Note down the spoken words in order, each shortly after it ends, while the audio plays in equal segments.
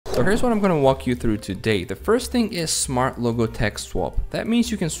So here's what I'm going to walk you through today. The first thing is Smart Logo Text Swap. That means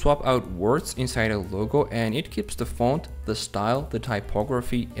you can swap out words inside a logo and it keeps the font, the style, the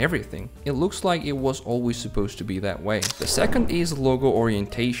typography, everything. It looks like it was always supposed to be that way. The second is logo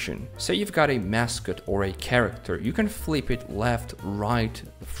orientation. Say you've got a mascot or a character, you can flip it left, right,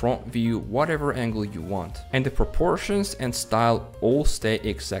 front view, whatever angle you want. And the proportions and style all stay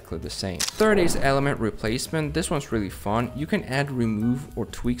exactly the same. Third is element replacement. This one's really fun. You can add, remove, or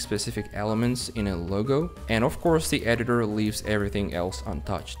tweak specific elements in a logo. And of course, the editor leaves everything else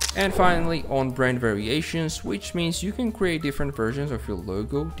untouched. And finally, on brand variations, which means you can create different versions of your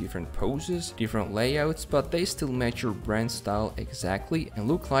logo, different poses, different layouts, but they still match your brand style exactly and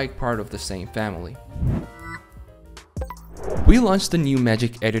look like part of the same family. We launched the new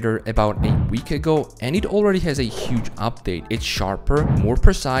Magic Editor about a week ago and it already has a huge update. It's sharper, more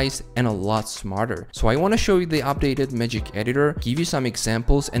precise, and a lot smarter. So I want to show you the updated Magic Editor, give you some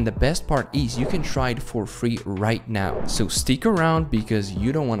examples, and the best part is you can try it for free right now. So stick around because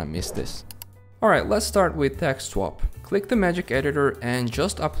you don't want to miss this. Alright, let's start with Text Swap. Click the Magic Editor and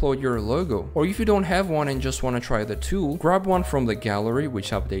just upload your logo. Or if you don't have one and just want to try the tool, grab one from the gallery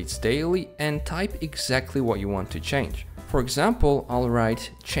which updates daily and type exactly what you want to change. For example, I'll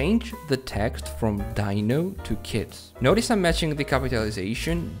write change the text from Dino to Kids. Notice I'm matching the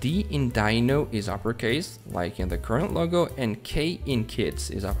capitalization. D in Dino is uppercase, like in the current logo, and K in Kids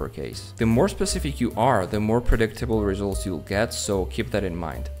is uppercase. The more specific you are, the more predictable results you'll get, so keep that in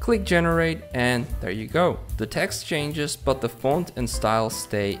mind. Click generate and there you go. The text changes, but the font and style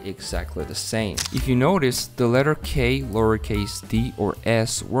stay exactly the same. If you notice, the letter K, lowercase d or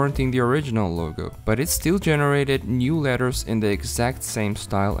s weren't in the original logo, but it still generated new letters in the exact same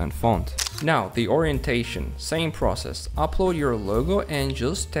style and font. Now, the orientation, same process. Upload your logo and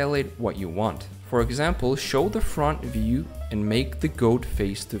just tell it what you want. For example, show the front view and make the goat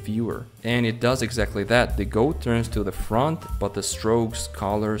face the viewer. And it does exactly that. The goat turns to the front, but the strokes,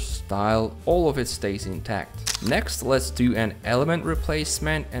 colors, style, all of it stays intact. Next, let's do an element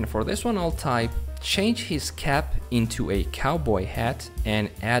replacement, and for this one I'll type change his cap into a cowboy hat and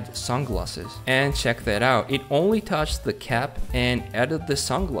add sunglasses. And check that out, it only touched the cap and added the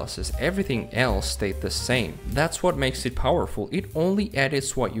sunglasses. Everything else stayed the same. That's what makes it powerful. It only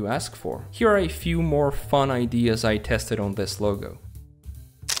edits what you ask for. Here are a few more fun ideas I tested on this logo.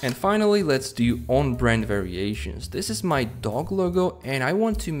 And finally, let's do on-brand variations. This is my dog logo and I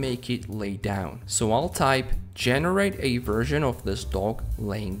want to make it lay down. So I'll type generate a version of this dog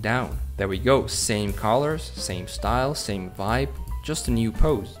laying down. There we go, same colors, same style, same vibe, just a new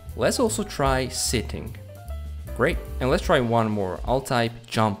pose. Let's also try sitting. Great, and let's try one more. I'll type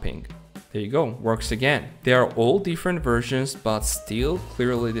jumping. There you go, works again. They are all different versions, but still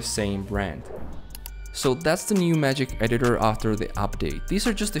clearly the same brand. So that's the new Magic Editor after the update. These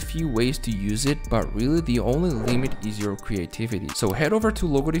are just a few ways to use it, but really the only limit is your creativity. So head over to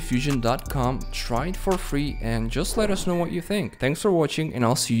logodiffusion.com, try it for free, and just let us know what you think. Thanks for watching and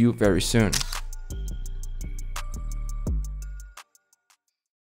I'll see you very soon.